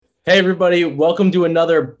Hey, everybody. Welcome to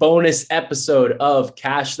another bonus episode of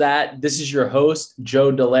Cash That. This is your host,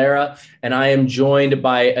 Joe Delara, and I am joined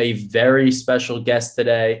by a very special guest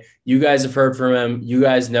today. You guys have heard from him. You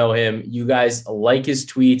guys know him. You guys like his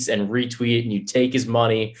tweets and retweet, and you take his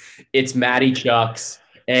money. It's Matty Chucks.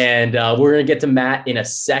 And we're going to get to Matt in a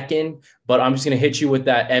second, but I'm just going to hit you with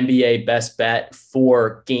that NBA best bet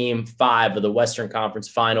for game 5 of the Western Conference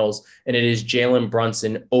Finals. And it is Jalen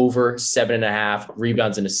Brunson over 7.5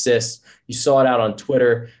 rebounds and assists. You saw it out on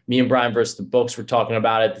Twitter. Me and Brian versus the books were talking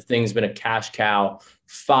about it. The thing's been a cash cow.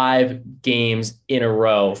 5 games in a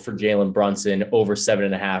row for Jalen Brunson over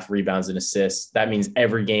 7.5 rebounds and assists. That means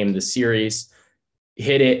every game of the series.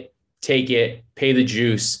 Hit it, take it, pay the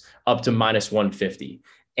juice up to minus 150.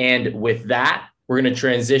 And with that, we're going to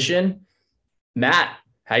transition. Matt,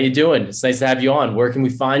 how you doing? It's nice to have you on. Where can we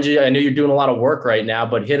find you? I know you're doing a lot of work right now,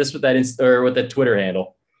 but hit us with that with that Twitter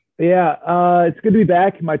handle. Yeah, it's good to be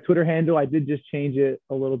back. My Twitter handle, I did just change it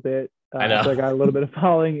a little bit. I know. So I got a little bit of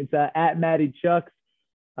following. It's at Matty Chucks.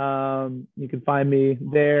 You can find me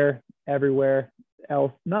there, everywhere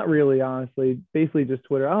else. Not really, honestly. Basically just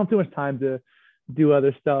Twitter. I don't have too much time to do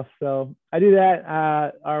other stuff. So I do that.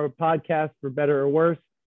 Our podcast, For Better or Worse,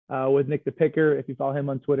 with Nick the Picker, if you follow him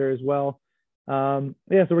on Twitter as well. So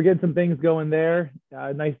we're getting some things going there.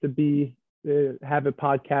 Nice to have a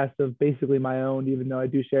podcast of basically my own, even though I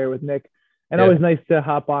do share it with Nick. And always nice to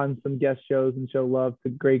hop on some guest shows and show love to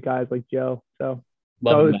great guys like Joe.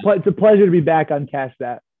 It's a pleasure to be back on Cash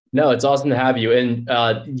That. No, it's awesome to have you. And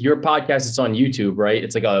your podcast is on YouTube, right?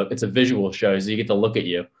 It's a visual show, so you get to look at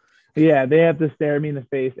you. Yeah, they have to stare at me in the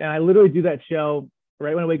face. And I literally do that show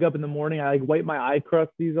right when I wake up in the morning. I wipe my eye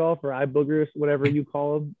crusties off, or eye boogers, whatever you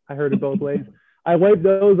call them. I heard it both ways. I wipe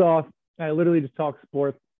those off. And I literally just talk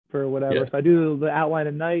sports for whatever. Yeah. So I do the outline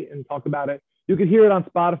at night and talk about it. You can hear it on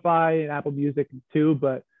Spotify and Apple Music too.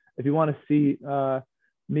 But if you want to see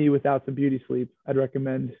me without some beauty sleep, I'd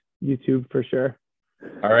recommend YouTube for sure.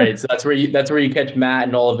 All right. So that's where you catch Matt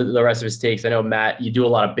and all of the rest of his takes. I know, Matt, you do a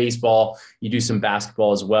lot of baseball, you do some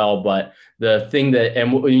basketball as well, but the thing that,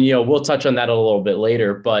 and we'll touch on that a little bit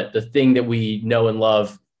later, but the thing that we know and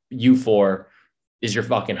love you for is your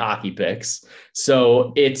fucking hockey picks.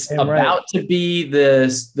 So it's about to be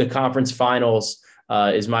the conference finals.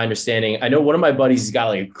 Is my understanding. I know one of my buddies has got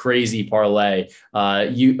like a crazy parlay.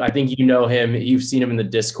 I think you know him. You've seen him in the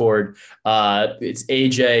Discord. It's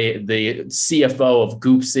AJ, the CFO of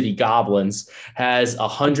Goop City Goblins, has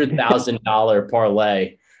 $100,000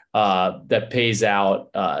 parlay that pays out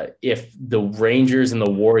if the Rangers and the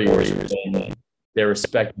Warriors win their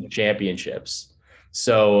respective championships.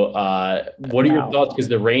 So what are your thoughts? Because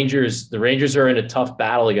the Rangers are in a tough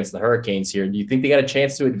battle against the Hurricanes here. Do you think they got a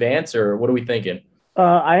chance to advance, or what are we thinking?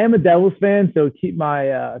 I am a Devils fan, so keep my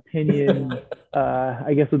opinion,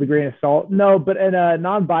 I guess, with a grain of salt. No, but in a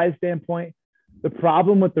non-biased standpoint, the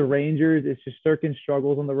problem with the Rangers is Shesterkin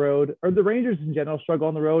struggles on the road, or the Rangers in general struggle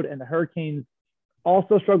on the road, and the Hurricanes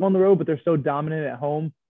also struggle on the road, but they're so dominant at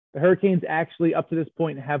home. The Hurricanes actually, up to this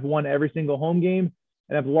point, have won every single home game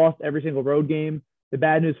and have lost every single road game. The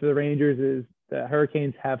bad news for the Rangers is the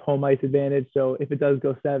Hurricanes have home ice advantage, so if it does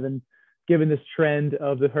go 7, given this trend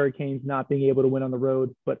of the Hurricanes not being able to win on the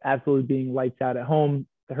road, but absolutely being lights out at home,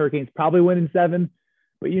 the Hurricanes probably win in 7,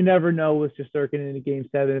 but you never know with Shesterkin in a game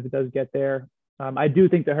 7 if it does get there. I do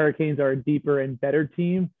think the Hurricanes are a deeper and better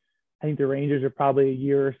team. I think the Rangers are probably a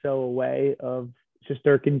year or so away of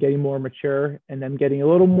Shesterkin getting more mature and them getting a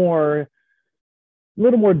little more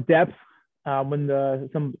depth when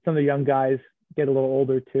some of the young guys get a little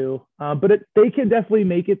older too. But they can definitely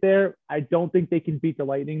make it there. I don't think they can beat the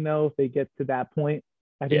Lightning though if they get to that point.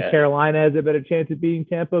 I think Carolina has a better chance of beating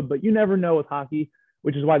Tampa, but you never know with hockey,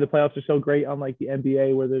 which is why the playoffs are so great, unlike the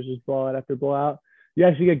NBA where there's just blowout after blowout. You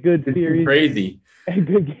actually get good series. Crazy. And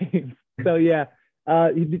good games. So yeah.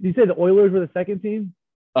 You said the Oilers were the second team?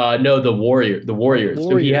 No, the Warriors.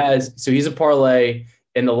 So he's a parlay,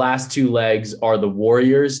 and the last 2 legs are the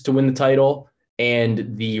Warriors to win the title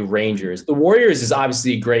and the Rangers. The Warriors is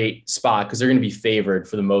obviously a great spot because they're going to be favored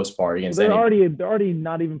for the most part against. They're already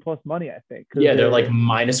not even plus money, I think. Yeah, they're like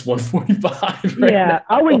minus 145. Right now.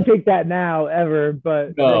 I wouldn't take that now ever,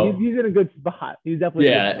 but no. He's in a good spot. He's definitely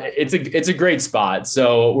it's a great spot.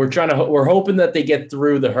 So we're hoping that they get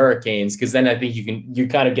through the Hurricanes, because then I think you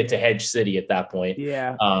kind of get to hedge city at that point.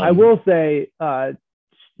 Yeah, I will say.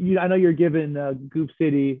 I know you're giving Goop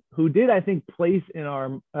City, who did, I think, place in our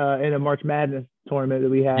in a March Madness tournament that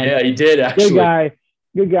we had. Yeah, he did, actually.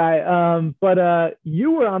 Good guy. But you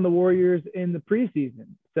were on the Warriors in the preseason.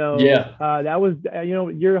 So that was,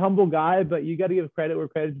 you're a humble guy, but you got to give credit where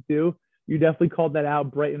credit's due. You definitely called that out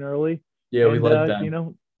bright and early. Yeah, we love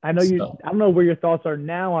that. I know you. So. I don't know where your thoughts are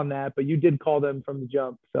now on that, but you did call them from the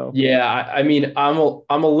jump. So Yeah, I mean, I'm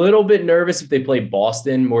a little bit nervous if they play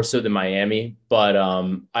Boston more so than Miami, but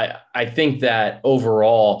I think that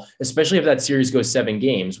overall, especially if that series goes 7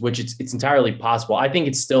 games, which it's entirely possible. I think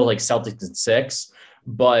it's still like Celtics in 6,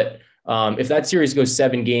 but if that series goes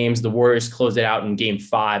 7 games, the Warriors close it out in Game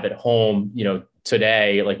 5 at home.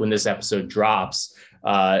 Today, like when this episode drops,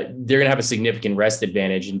 they're gonna have a significant rest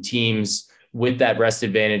advantage, and teams with that rest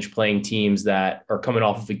advantage playing teams that are coming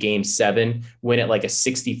off of a Game 7 win at like a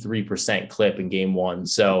 63% clip in Game 1.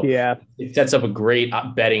 So yeah, it sets up a great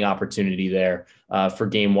betting opportunity there for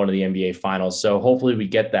Game 1 of the NBA Finals. So hopefully we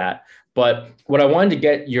get that. But what I wanted to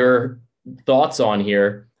get your thoughts on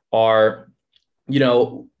here are,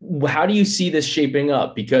 how do you see this shaping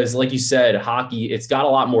up? Because like you said, hockey, it's got a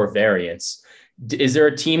lot more variance. Is there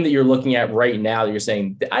a team that you're looking at right now that you're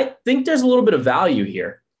saying, I think there's a little bit of value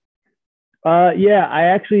here? Yeah,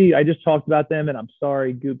 I just talked about them, and I'm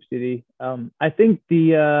sorry, Goop City. I think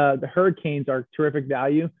the Hurricanes are terrific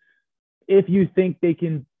value if you think they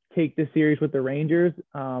can take this series with the Rangers.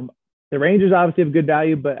 The Rangers obviously have good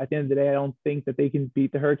value, but at the end of the day, I don't think that they can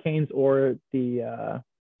beat the Hurricanes or the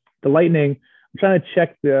Lightning. I'm trying to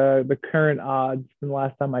check the current odds from the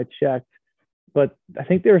last time I checked, but I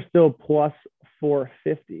think they're still plus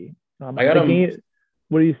 450. I got them.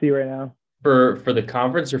 What do you see right now? For the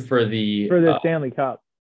conference or for the Stanley Cup?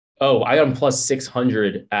 Oh, I got them plus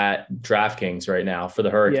 600 at DraftKings right now for the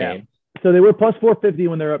Hurricane. Yeah. So they were plus 450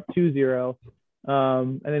 when they're up 2-0.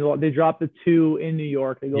 And then they dropped the 2 in New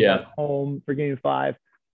York. They go back home for Game 5.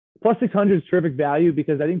 Plus 600 is terrific value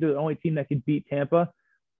because I think they're the only team that can beat Tampa.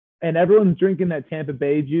 And everyone's drinking that Tampa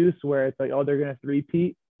Bay juice where it's like, oh, they're going to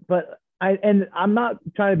three-peat. But I'm not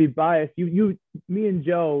trying to be biased. Me and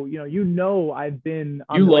Joe, I've been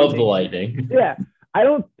on the Lightning. Yeah.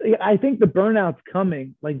 I think the burnout's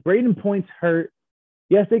coming. Like Braden Point's hurt.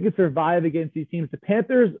 Yes, they could survive against these teams. The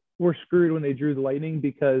Panthers were screwed when they drew the Lightning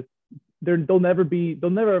because they'll never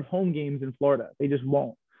have home games in Florida. They just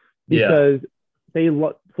won't because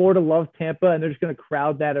Florida loves Tampa and they're just going to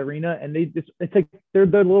crowd that arena. And it's like they're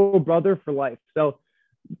their little brother for life. So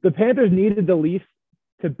the Panthers needed the Leafs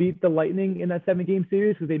to beat the Lightning in that 7-game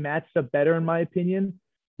series because they matched up better, in my opinion.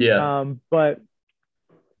 Yeah. But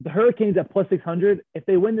the Hurricanes at plus 600, if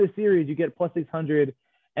they win this series, you get plus 600,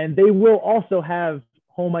 and they will also have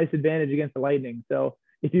home ice advantage against the Lightning. So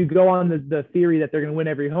if you go on the theory that they're going to win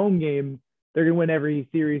every home game, they're going to win every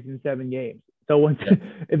series in 7 games. So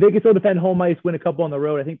if they can still defend home ice, win a couple on the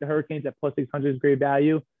road, I think the Hurricanes at plus 600 is great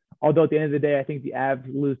value. Although at the end of the day, I think the Avs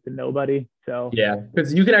lose to nobody. So yeah,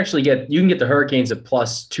 because you can actually get the Hurricanes at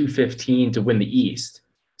plus 215 to win the East.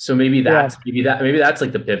 So maybe that's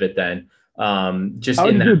like the pivot then. Just I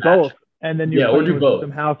would in that do match. both, and then or do both.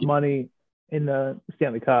 Some house money in the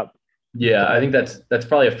Stanley Cup. Yeah, I think that's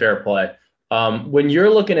probably a fair play. When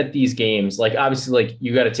you're looking at these games, like obviously, like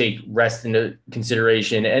you got to take rest into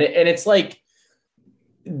consideration, and it's like.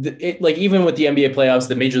 Like even with the NBA playoffs,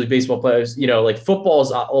 the Major League Baseball playoffs, like football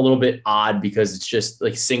is a little bit odd because it's just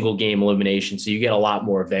like single game elimination. So you get a lot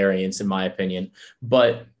more variance in my opinion.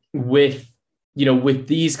 But with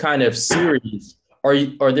these kind of series,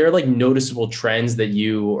 are there like noticeable trends that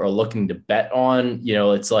you are looking to bet on?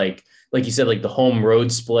 It's like you said, like the home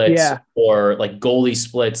road splits or like goalie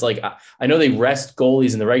splits. Like I know they rest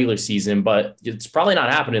goalies in the regular season, but it's probably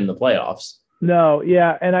not happening in the playoffs. No.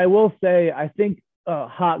 Yeah. And I will say, I think,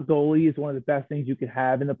 hot goalie is one of the best things you could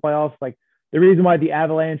have in the playoffs. Like the reason why the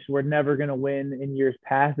Avalanche were never going to win in years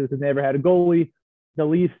past is because they never had a goalie. The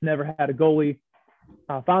Leafs never had a goalie.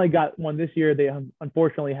 Finally got one this year. They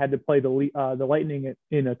unfortunately had to play the Lightning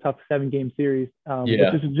in a tough 7-game series,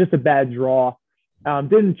 which is just a bad draw.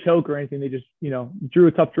 Didn't choke or anything. They just drew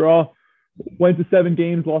a tough draw. Went to 7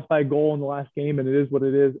 games, lost by a goal in the last game, and it is what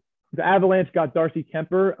it is. The Avalanche got Darcy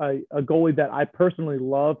Kemper, a goalie that I personally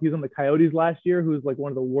love. He was on the Coyotes last year, who's like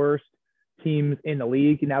one of the worst teams in the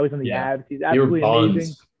league. And now he's on the Avs. He's absolutely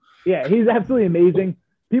amazing. Yeah, he's absolutely amazing.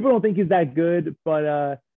 People don't think he's that good,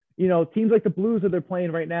 but teams like the Blues that they're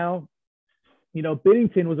playing right now,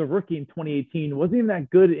 Binnington was a rookie in 2018. Wasn't even that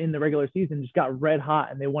good in the regular season, just got red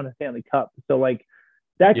hot, and they won a Stanley Cup. So like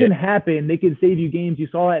that can happen. They can save you games. You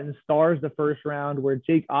saw that in the Stars the first round where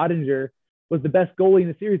Jake Ottinger was the best goalie in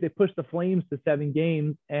the series. They pushed the Flames to 7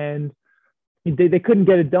 games and they couldn't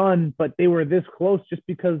get it done, but they were this close just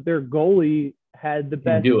because their goalie had the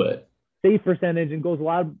best save percentage and goals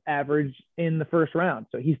allowed average in the first round.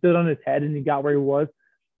 So he stood on his head and he got where he was.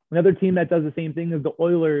 Another team that does the same thing is the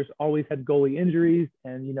Oilers. Always had goalie injuries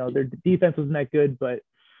and, their defense wasn't that good, but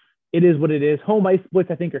it is what it is. Home ice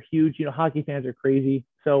splits, I think, are huge. Hockey fans are crazy.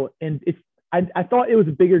 So, and I thought it was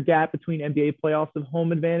a bigger gap between NBA playoffs of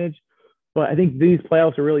home advantage, but I think these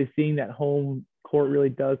playoffs are really seeing that home court really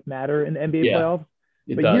does matter in the NBA Yeah, playoffs.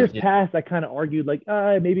 it But does. years past, I kind of argued like,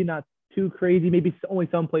 maybe not too crazy. Maybe only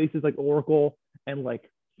some places like Oracle and like,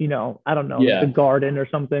 I don't know, like the Yeah. Garden or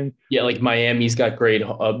something. Yeah, like Miami's got great,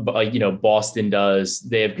 Boston does.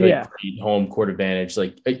 They have Yeah. great home court advantage.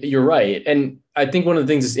 Like you're right, and I think one of the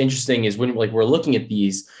things that's interesting is when like we're looking at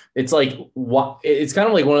these, it's like what it's kind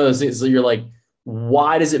of like one of those things that you're like,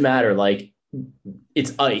 why does it matter? Like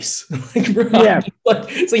it's ice. Yeah.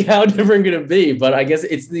 It's like how different could it be? But I guess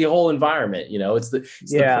it's the whole environment. It's the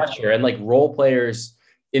pressure, and like role players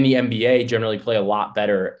in the NBA generally play a lot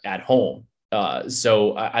better at home.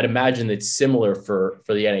 So I'd imagine it's similar for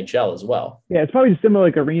the NHL as well. Yeah, it's probably similar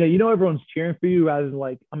like arena. Everyone's cheering for you rather than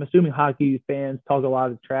like I'm assuming hockey fans talk a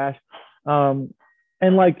lot of trash. And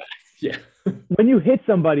like Yeah. when you hit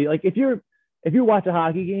somebody, like if you watch a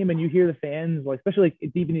hockey game and you hear the fans, like especially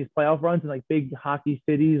like deep in these playoff runs in like big hockey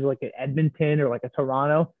cities like a Edmonton or like a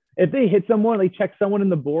Toronto, if they hit someone, they check someone in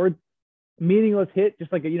the boards, meaningless hit,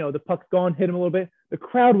 just like the puck's gone, hit him a little bit, the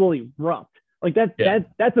crowd will erupt. Like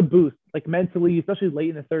that's a boost, like mentally, especially late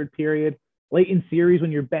in the third period, late in series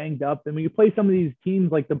when you're banged up. And when you play some of these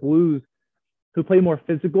teams like the Blues who play more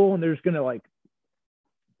physical and they're just gonna like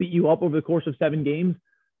beat you up over the course of 7 games,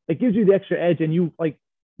 it gives you the extra edge. And you like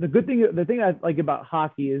the thing I like about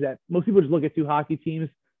hockey is that most people just look at 2 hockey teams.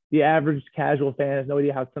 The average casual fan has no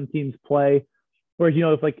idea how some teams play. Whereas,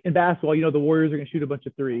 if like in basketball, the Warriors are going to shoot a bunch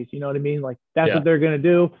of threes. You know what I mean? Like that's what they're going to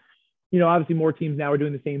do. Obviously more teams now are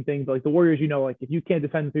doing the same thing, but like the Warriors, like if you can't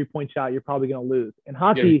defend the 3-point shot, you're probably going to lose. In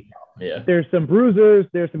hockey, there's some bruisers,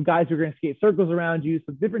 there's some guys who are going to skate circles around you.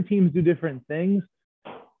 So different teams do different things.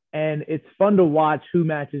 And it's fun to watch who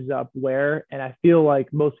matches up where. And I feel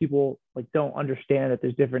like most people like don't understand that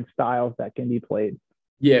there's different styles that can be played.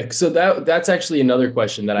 Yeah. So that's actually another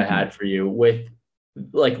question that I had for you with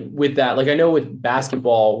that. Like I know with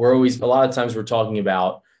basketball, we're always, a lot of times we're talking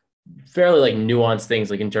about fairly like nuanced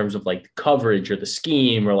things, like in terms of like coverage or the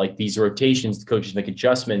scheme or like these rotations, the coaches make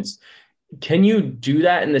adjustments. Can you do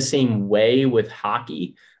that in the same way with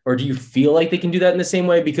hockey? Or do you feel like they can do that in the same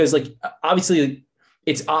way? Because like, obviously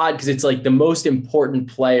it's odd because it's like the most important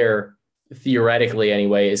player theoretically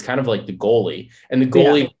anyway is kind of like the goalie. And the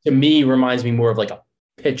goalie to me reminds me more of like a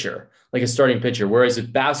pitcher, like a starting pitcher. Whereas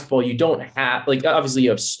with basketball, you don't have like, obviously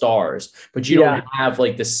you have stars, but you don't have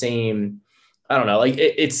like the same, I don't know, like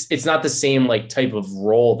it's not the same like type of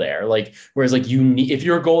role there. Like, whereas like if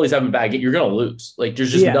your goalie's having a bad game, you're going to lose. Like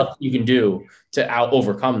there's just nothing you can do to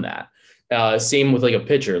overcome that. Same with like a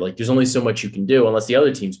pitcher, like there's only so much you can do unless the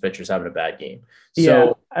other team's pitcher's having a bad game.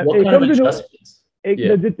 So what kind of adjustments?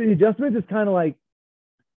 The adjustments is kind of like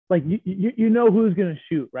you know who's going to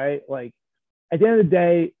shoot, right? Like at the end of the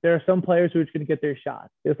day, there are some players who are just going to get their shots.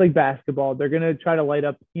 It's like basketball. They're going to try to light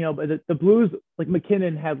up, but the Blues, like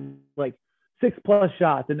McKinnon had like 6+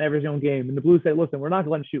 shots in every single game. And the Blues say, listen, we're not going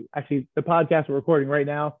to let him shoot. Actually, the podcast we're recording right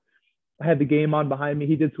now, I had the game on behind me.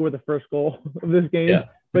 He did score the first goal of this game,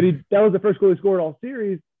 but that was the first goal he scored all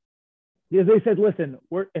series. Because they said, listen,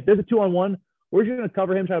 if there's a 2-on-1, we're just going to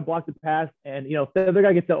cover him, try to block the pass. And, if the other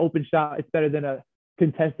guy gets an open shot, it's better than a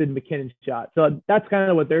contested McKinnon shot. So that's kind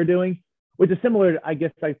of what they're doing, which is similar, I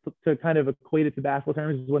guess, to kind of equate it to basketball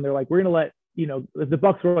terms, is when they're like, we're going to let, the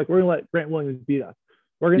Bucks were like, we're going to let Grant Williams beat us.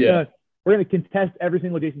 We're going to contest every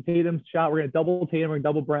single Jason Tatum shot. We're going to double Tatum. We're going to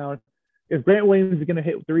double Brown. If Grant Williams is going to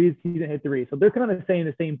hit threes, he's going to hit threes. So they're kind of saying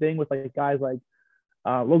the same thing with like guys like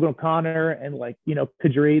Logan O'Connor and like,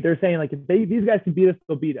 Kadri. They're saying like, if these guys can beat us,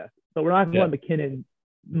 they'll beat us. So we're not going to let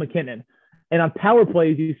McKinnon. And on power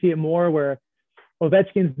plays, you see it more where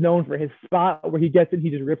Ovechkin's known for his spot where he gets it, he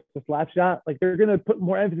just rips the slap shot. Like they're going to put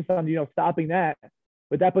more emphasis on, stopping that,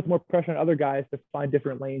 but that puts more pressure on other guys to find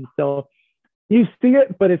different lanes. So you see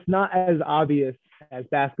it, but it's not as obvious as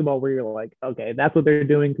basketball where you're like, okay, that's what they're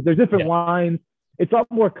doing. Because there's different lines. It's a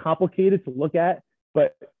lot more complicated to look at,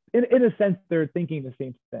 but in a sense, they're thinking the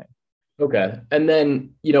same thing. Okay. And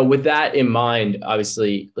then, with that in mind,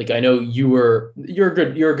 obviously, like I know you're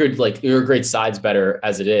a great sides better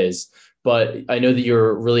as it is, but I know that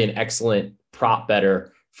you're really an excellent prop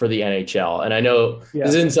better for the NHL. And I know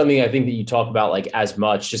this isn't something I think that you talk about like as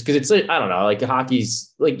much, just because it's like, I don't know, like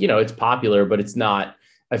hockey's like, it's popular, but it's not,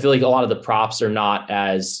 I feel like a lot of the props are not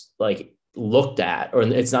as like looked at, or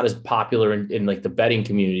it's not as popular in like the betting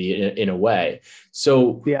community in a way.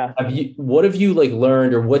 So what have you like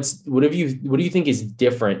learned, or what do you think is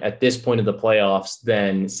different at this point of the playoffs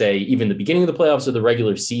than say even the beginning of the playoffs or the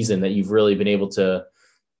regular season that you've really been able to,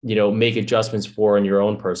 make adjustments for in your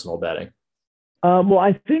own personal betting? Well,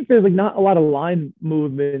 I think there's like not a lot of line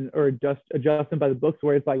movement or adjustment by the books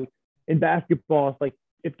where it's like in basketball, it's like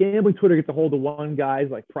if gambling Twitter gets a hold of one guy's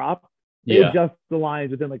like prop, they Yeah. adjust the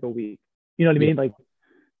lines within like a week. You know what I Yeah. mean? Like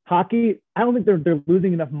hockey, I don't think they're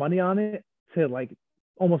losing enough money on it to like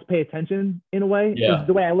almost pay attention in a way. Is Yeah.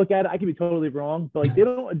 the way I look at it. I could be totally wrong, but like they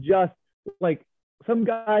don't adjust. Like some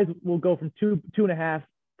guys will go from two and a half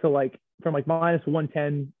to like from like minus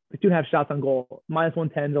 110, like 2.5 shots on goal, minus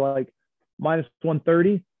 110 to like minus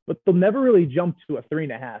 130, but they'll never really jump to a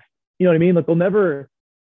 3.5. You know what I mean? Like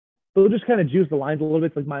they'll just kind of juice the lines a little bit,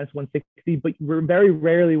 it's like minus 160, but very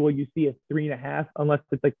rarely will you see a 3.5 unless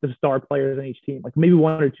it's like the star players on each team, like maybe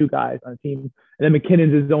one or two guys on a team. And then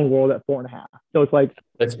McKinnon's his own world at 4.5. So it's like,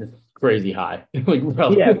 That's just crazy high. Like,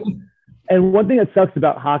 yeah. And one thing that sucks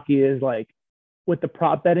about hockey is like with the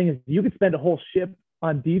prop betting is you could spend a whole ship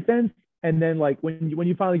on defense. And then like when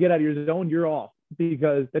you finally get out of your zone, you're off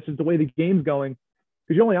because that's just the way the game's going.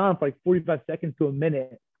 Because you're only on for like 45 seconds to a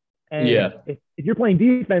minute. And if you're playing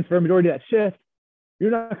defense for a majority of that shift,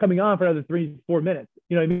 you're not coming on for another 3-4 minutes.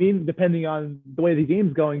 You know what I mean? Depending on the way the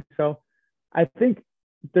game's going. So I think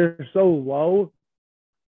they're so low.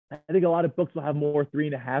 I think a lot of books will have more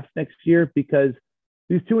 3.5 next year because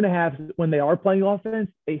these 2.5, when they are playing offense,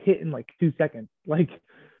 they hit in like 2 seconds. Like,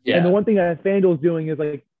 and the one thing that FanDuel is doing is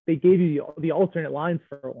like they gave you the alternate lines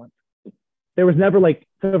for once. There was never like,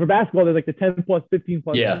 so for basketball, there's like the 10 plus, 15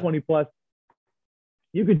 plus, 20 plus.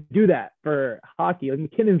 You could do that for hockey. Like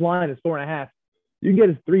McKinnon's line is 4.5. You can get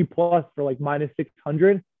his 3+ for like minus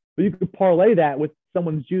 600, but you could parlay that with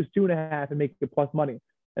someone's juice 2.5 and make it plus money.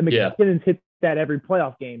 And McKinnon's hit that every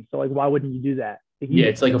playoff game. So like, why wouldn't you do that?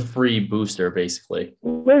 It's like a free booster, basically.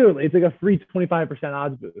 Literally, it's like a free 25%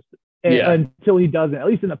 odds boost until he doesn't, at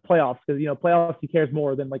least in the playoffs, because, you know, playoffs, he cares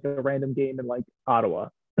more than like a random game in like Ottawa.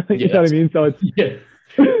 You know what I mean? So it's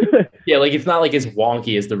like it's not like as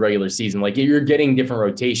wonky as the regular season. Like you're getting different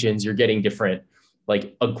rotations, you're getting different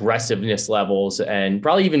like aggressiveness levels, and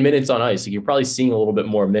probably even minutes on ice. Like you're probably seeing a little bit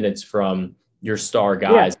more minutes from your star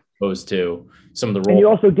guys as opposed to some of the role. And you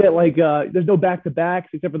also get like there's no back-to-backs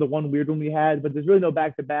except for the one weird one we had, but there's really no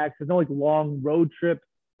back-to-backs. There's no like long road trips.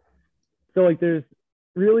 So like there's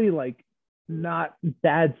really like not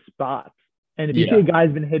bad spots. And if you see a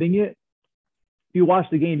guy's been hitting it, if you watch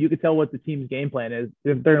the game, you can tell what the team's game plan is.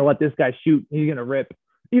 If they're going to let this guy shoot, he's going to rip.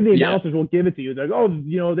 Even the announcers will give it to you. They're like, oh,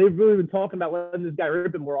 you know, they've really been talking about letting this guy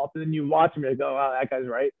rip it more often. Then you watch him, you're like, oh, wow, that guy's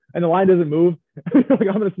right. And the line doesn't move. Like,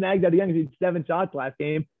 I'm going to snag that again because he had 7 shots last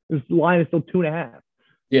game. This line is still 2.5.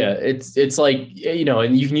 Yeah, it's like, you know,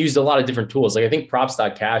 and you can use a lot of different tools. Like I think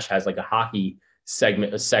props.cash has like a hockey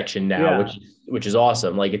section now, which is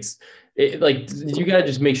awesome. Like like you got to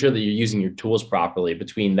just make sure that you're using your tools properly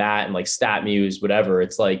between that and like StatMuse, whatever.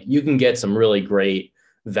 It's like you can get some really great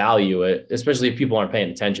value, especially if people aren't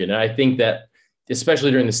paying attention. And I think that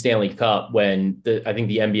especially during the Stanley Cup, when I think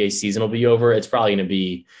the NBA season will be over, it's probably going to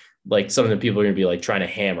be like something that people are going to be like trying to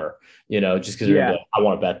hammer, you know, just because like, I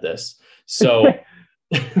want to bet this. So,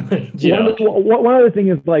 one other thing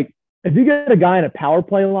is like, if you get a guy in a power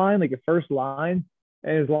play line, like a first line,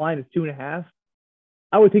 and his line is 2.5,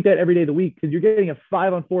 I would take that every day of the week because you're getting a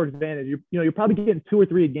 5-on-4 advantage. You're probably getting 2 or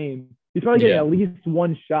 3 a game. He's probably getting at least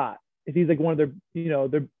one shot. If he's like one of their, you know,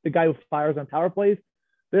 the guy who fires on power plays,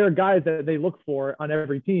 there are guys that they look for on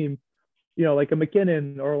every team, you know, like a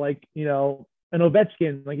McKinnon or like, you know, an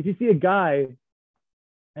Ovechkin. Like if you see a guy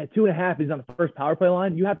at 2.5, he's on the first power play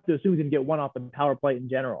line, you have to assume he's going to get one off the power play in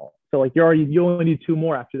general. So like you only need 2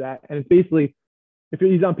 more after that. And it's basically, if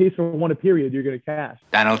he's on pace for 1 a period, you're going to cash.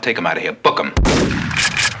 Daniel, take him out of here. Book him.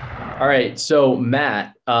 All right. So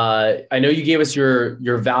Matt, I know you gave us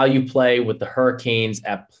your value play with the Hurricanes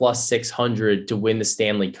at plus 600 to win the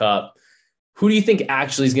Stanley Cup. Who do you think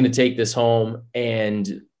actually is going to take this home,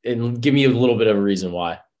 and give me a little bit of a reason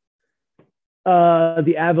why?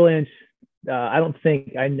 The Avalanche. I don't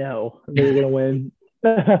think I know they're going to win.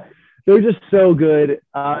 They're just so good.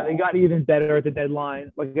 They got even better at the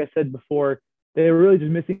deadline. Like I said before, they were really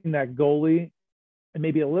just missing that goalie and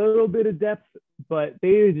maybe a little bit of depth, but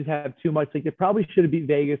they just have too much. Like they probably should have beat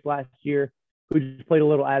Vegas last year, who just played a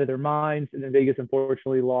little out of their minds. And then Vegas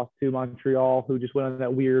unfortunately lost to Montreal, who just went on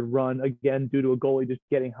that weird run again due to a goalie just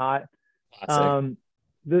getting hot. The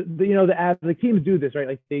teams do this, right?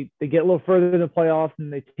 Like they get a little further in the playoffs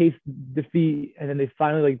and they taste defeat, and then they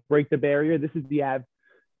finally like break the barrier. This is the Avs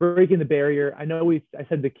breaking the barrier. I know I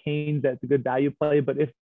said the Canes, that's a good value play, but if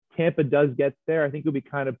Tampa does get there, I think it'll be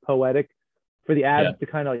kind of poetic for the Avs to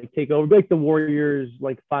kind of like take over, like the Warriors,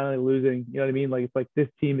 like finally losing. You know what I mean? Like it's like this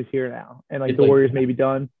team is here now, and like the Warriors may be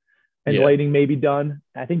done, and Lightning may be done.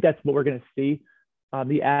 I think that's what we're gonna see.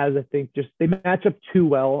 The Avs, I think, just they match up too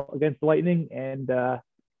well against the Lightning, and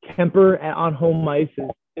Kemper on home ice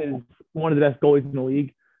is one of the best goalies in the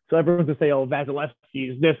league. So everyone's gonna say, "Oh,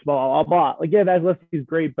 Vasilevsky is this blah blah blah." Like, yeah, Vasilevsky's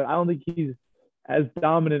great, but I don't think he's as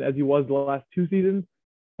dominant as he was the last 2 seasons.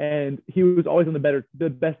 And he was always on the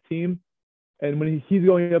best team. And when he's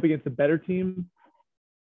going up against a better team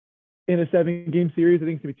in a 7-game series, I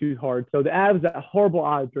think it's gonna be too hard. So the Avs at horrible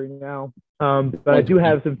odds right now, but I do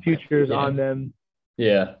have some futures on them.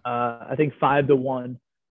 Yeah. I think 5-1.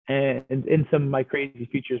 And in some of my crazy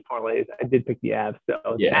futures parlays, I did pick the Avs.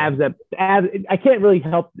 So yeah. the Avs, I can't really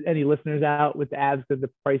help any listeners out with the Avs because the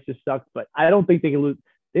price just sucks. But I don't think they can lose.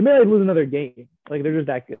 They may lose another game. Like, they're just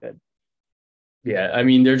that good. Yeah, I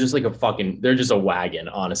mean, they're just like they're just a wagon,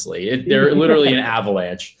 honestly. They're literally an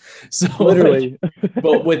avalanche. So literally.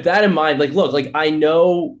 But with that in mind, like, look, like, I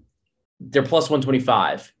know they're plus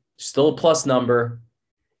 125, still a plus number.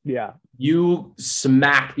 Yeah. You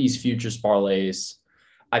smack these futures parlays.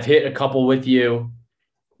 I've hit a couple with you.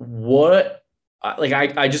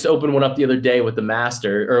 I just opened one up the other day with the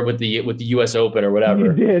Master or with the US Open or whatever.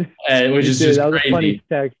 You did. And which is just that was crazy. A funny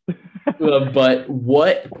text. But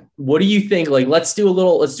what do you think? Like, let's do a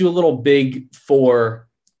little big 4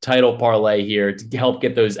 title parlay here to help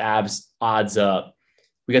get those Avs odds up.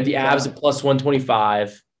 We got the Avs at plus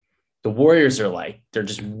 125. The Warriors are they're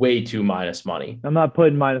just way too minus money. I'm not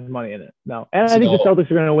putting minus money in it. No. And I think the Celtics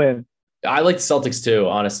are going to win. I like the Celtics too,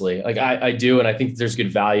 honestly. Like, I do, and I think there's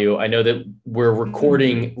good value. I know that we're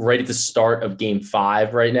recording right at the start of Game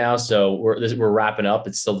 5 right now, so we're wrapping up.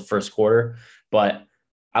 It's still the first quarter, but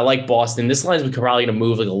I like Boston. This line's probably going to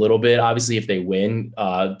move like a little bit, obviously, if they win,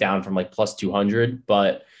 down from like plus 200.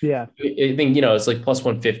 But yeah, I think, it's like plus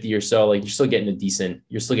 150 or so. Like, you're still getting a decent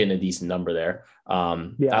number there.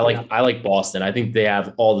 I like Boston. I think they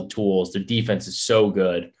have all the tools. Their defense is so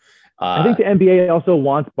good. I think the NBA also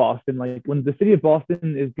wants Boston. Like, when the city of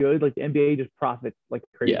Boston is good, like, the NBA just profits like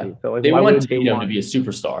crazy. Yeah. So like, they want Tatum to be a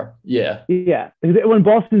superstar. Yeah. Yeah. When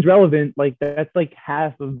Boston's relevant, like, that's like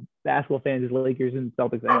half of basketball fans is Lakers and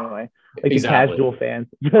Celtics anyway. Like, the casual fans.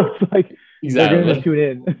 Just like, they're going to tune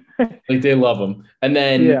in. Like, they love them. And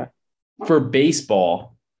then for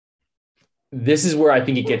baseball, this is where I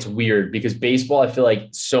think it gets weird because baseball, I feel like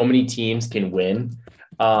so many teams can win.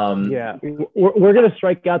 We're going to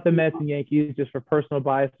strike out the Mets and Yankees just for personal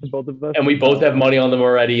bias from both of us. And we both have money on them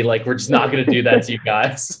already. Like, we're just not going to do that to you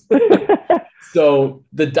guys. So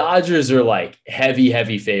the Dodgers are like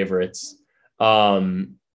heavy favorites.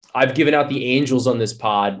 I've given out the Angels on this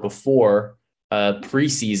pod before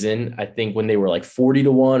preseason. I think when they were like 40-1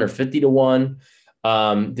 or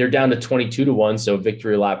 50-1, they're down to 22-1. So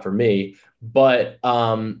victory lap for me. But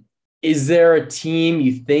is there a team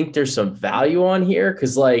you think there's some value on here?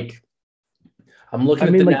 Because, like, I'm looking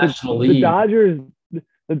at the National League.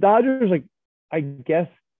 The Dodgers, like, I guess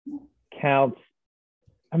counts.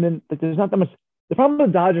 I mean, like, there's not that much. The problem with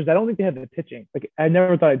the Dodgers, I don't think they have the pitching. Like, I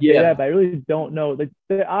never thought I'd say that, but I really don't know. Like,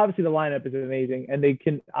 obviously the lineup is amazing, and they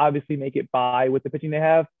can obviously make it by with the pitching they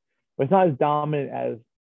have, but it's not as dominant as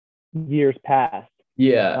years past.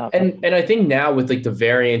 Yeah. And I think now with like the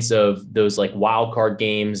variance of those like wild card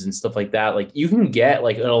games and stuff like that, like you can get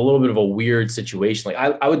like in a little bit of a weird situation.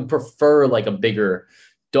 Like I would prefer like a bigger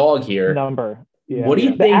dog here. Number. Yeah. What do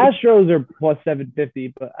you think? The Astros are plus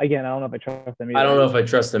 750, but again, I don't know if I trust them either. I don't know if I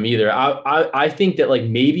trust them either. I think that like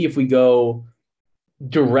maybe if we go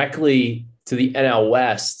directly to the NL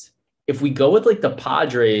West, if we go with like the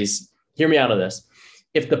Padres, hear me out on this.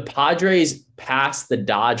 If the Padres pass the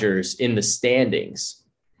Dodgers in the standings,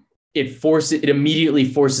 it immediately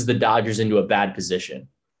forces the Dodgers into a bad position.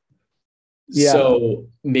 Yeah. So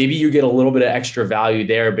maybe you get a little bit of extra value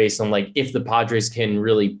there based on like if the Padres can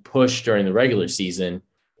really push during the regular season,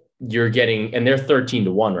 you're getting, and they're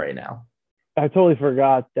 13-1 right now. I totally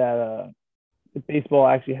forgot that baseball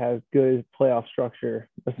actually has good playoff structure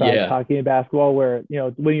besides hockey and basketball, where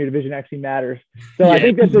winning your division actually matters. So I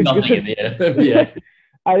think that's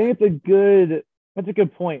I think that's a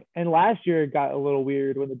good point. And last year it got a little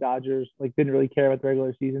weird when the Dodgers like didn't really care about the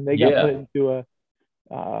regular season. They got put into a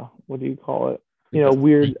what do you call it? A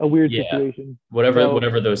weird situation.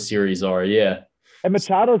 Whatever those series are, yeah. And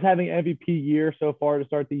Machado's having MVP year so far to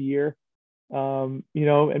start the year. And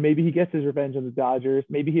maybe he gets his revenge on the Dodgers.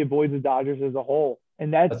 Maybe he avoids the Dodgers as a whole.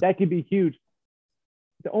 And that could be huge.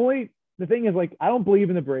 The thing is, like, I don't believe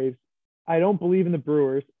in the Braves. I don't believe in the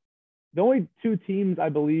Brewers. The only 2 teams I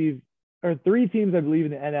believe, or 3 teams I believe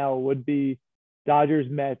in the NL would be Dodgers,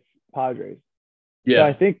 Mets, Padres. Yeah. So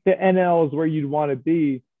I think the NL is where you'd want to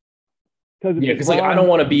be. because like I don't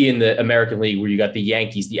want to be in the American League where you got the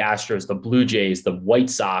Yankees, the Astros, the Blue Jays, the White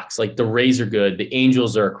Sox. Like the Rays are good, the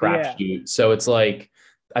Angels are a crapshoot. So it's like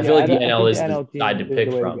I feel like the NL is the side to pick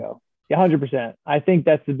from. Yeah, 100%. I think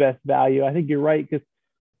that's the best value. I think you're right because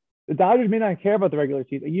the Dodgers may not care about the regular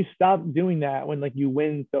season. You stop doing that when like you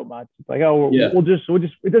win so much. It's like, oh, we'll just.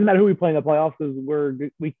 It doesn't matter who we play in the playoffs because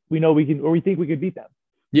we know we can, or we think we could beat them.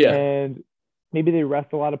 Yeah, and maybe they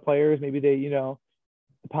rest a lot of players. Maybe they, the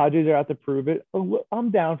Padres are out to prove it.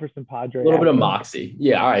 I'm down for some Padres. A little bit of moxie.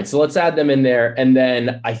 Yeah. All right. So let's add them in there, and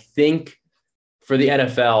then I think for the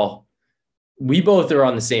NFL, we both are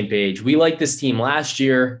on the same page. We liked this team last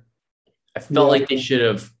year. I felt like they should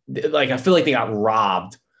have. Like I feel like they got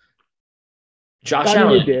robbed. Josh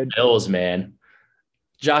Allen, the Bills, man.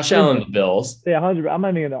 Josh Allen, the Bills. Yeah, 100. I'm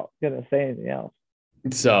not even gonna say anything else.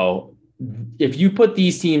 So, if you put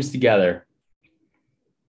these teams together,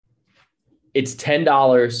 it's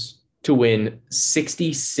 $10 to win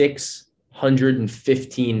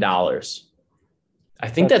 $6,615. I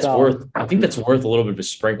think that's worth. I think that's worth a little bit of a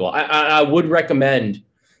sprinkle. I would recommend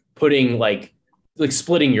putting like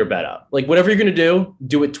splitting your bet up. Like whatever you're gonna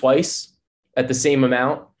do it twice at the same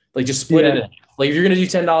amount. Like just split it. Like if you're gonna do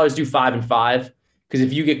 $10, do 5 and 5. Because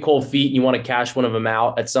if you get cold feet and you want to cash one of them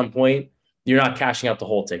out at some point, you're not cashing out the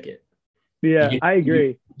whole ticket. Yeah, I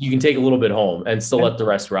agree. You can take a little bit home and still let the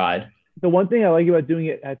rest ride. The one thing I like about doing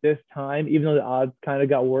it at this time, even though the odds kind of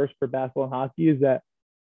got worse for basketball and hockey, is that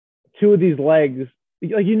two of these legs,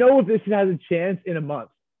 like if this has a chance in a month.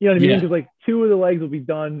 You know what I mean? Because like two of the legs will be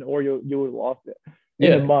done, or you would have lost it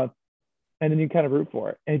in a month, and then you kind of root for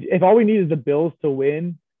it. And if all we need is the Bills to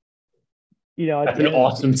win, that's an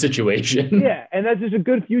awesome situation. Yeah, and that's just a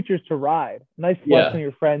good futures to ride. Nice flex on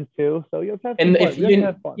your friends too. So you'll have fun.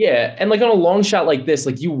 Have fun. Yeah, and like on a long shot like this,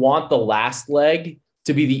 like you want the last leg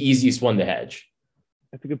to be the easiest one to hedge.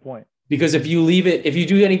 That's a good point. Because if you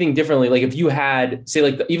do anything differently, like if you had, say,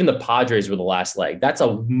 like even the Padres were the last leg, that's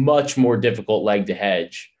a much more difficult leg to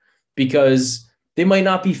hedge because they might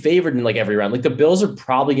not be favored in like every round. Like the Bills are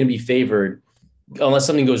probably going to be favored unless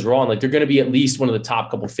something goes wrong. Like they're going to be at least one of the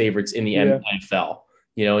top couple favorites in the NFL,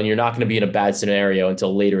 and you're not going to be in a bad scenario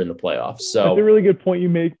until later in the playoffs. So that's a really good point you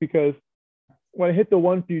make because when I hit the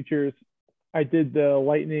one futures, I did the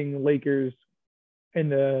Lightning, Lakers,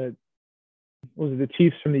 and the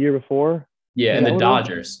Chiefs from the year before? Yeah, and the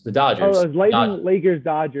Dodgers. The Dodgers. Oh, it was Lightning, Lakers,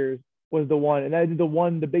 Dodgers was the one. And I did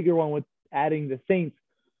the bigger one with adding the Saints.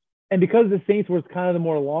 And because the Saints was kind of the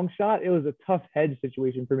more long shot, it was a tough hedge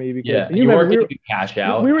situation for me. Because you weren't going to cash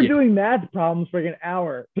out. We were doing math problems for like an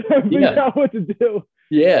hour to figure out what to do.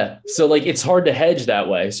 Yeah. So like it's hard to hedge that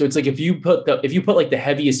way. So it's like if you put like the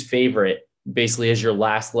heaviest favorite basically as your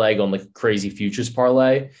last leg on like a crazy futures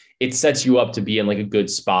parlay, it sets you up to be in like a good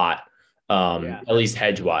spot. At least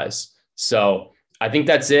hedge wise. So I think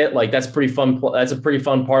that's it. Like that's pretty fun. That's a pretty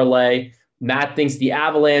fun parlay. Matt thinks the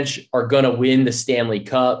Avalanche are going to win the Stanley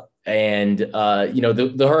Cup, and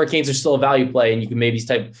the Hurricanes are still a value play, and you can maybe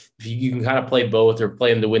you can kind of play both or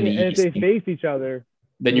play them to win the East. If they face each other,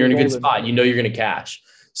 then you're in a good spot. You're going to cash.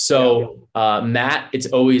 So, Matt, it's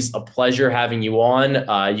always a pleasure having you on.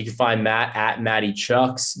 You can find Matt at Matty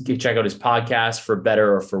Chucks. You can check out his podcast for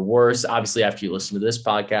better or for worse, obviously, after you listen to this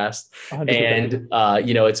podcast. 100%. And,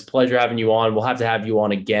 it's a pleasure having you on. We'll have to have you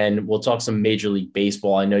on again. We'll talk some Major League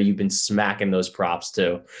Baseball. I know you've been smacking those props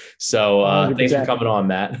too. So thanks for coming on,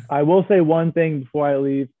 Matt. I will say one thing before I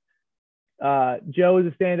leave. Joe is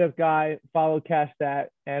a stand-up guy. Follow Cash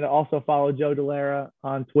That and also follow Joe Delara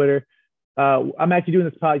on Twitter. I'm actually doing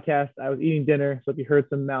this podcast. I was eating dinner, so if you heard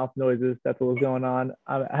some mouth noises, that's what was going on.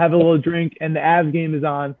 I have a little drink, and the Avs game is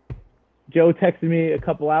on. Joe texted me a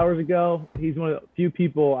couple hours ago. He's one of the few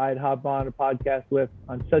people I'd hop on a podcast with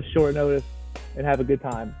on such short notice and have a good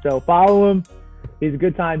time. So follow him. He's a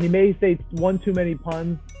good time. He may say one too many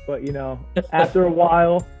puns, but, after a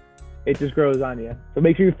while, it just grows on you. So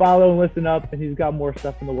make sure you follow and listen up, and he's got more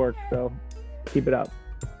stuff in the works, so keep it up.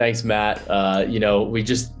 Thanks, Matt. We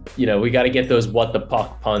just, we got to get those what the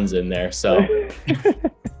puck puns in there. So,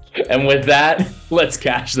 and with that, let's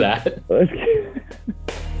cash that.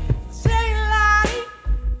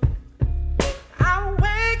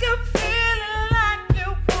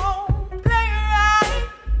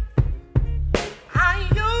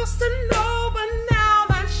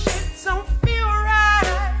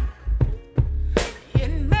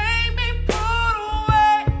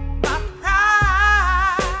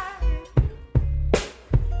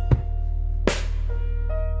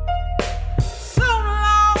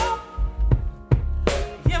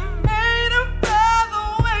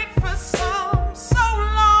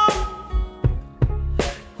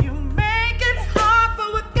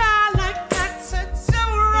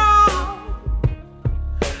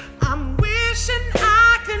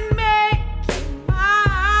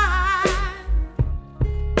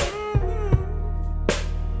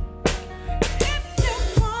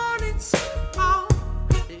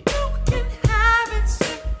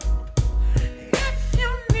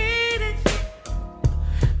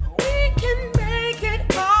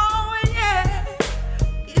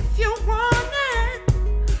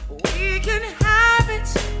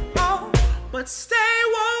 but stay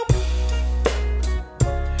woke.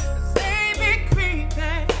 'Cause they be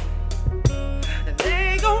creeping, and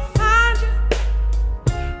they gon' find you,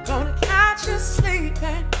 gonna catch you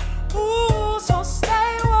sleeping. Ooh, so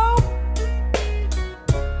stay woke.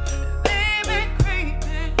 They be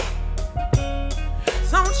creeping,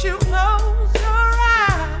 don't you close your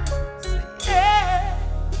eyes, yeah.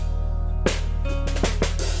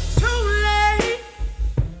 Too late.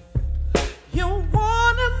 You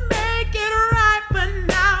wanna make it right, but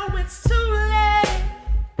now it's too late.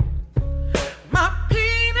 My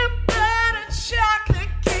peanut butter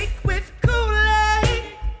chocolate cake with Kool-Aid.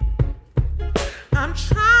 I'm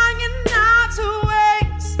trying not to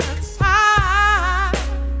waste my time.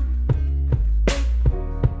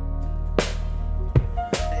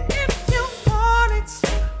 If you want it,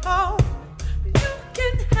 oh, you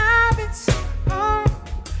can have it, oh.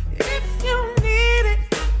 If you need it,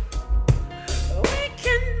 we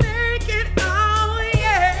can make it, oh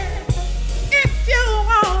yeah. If you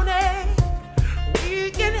want it,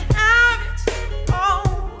 we can have it, oh,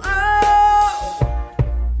 oh.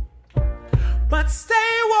 But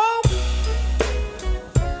stay woke.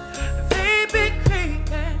 They be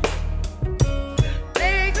creeping,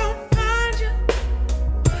 they gon' find you,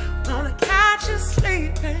 gonna catch you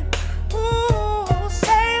sleeping. Ooh,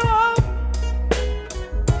 stay woke.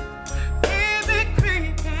 They be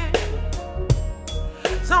creeping,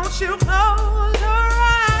 don't you close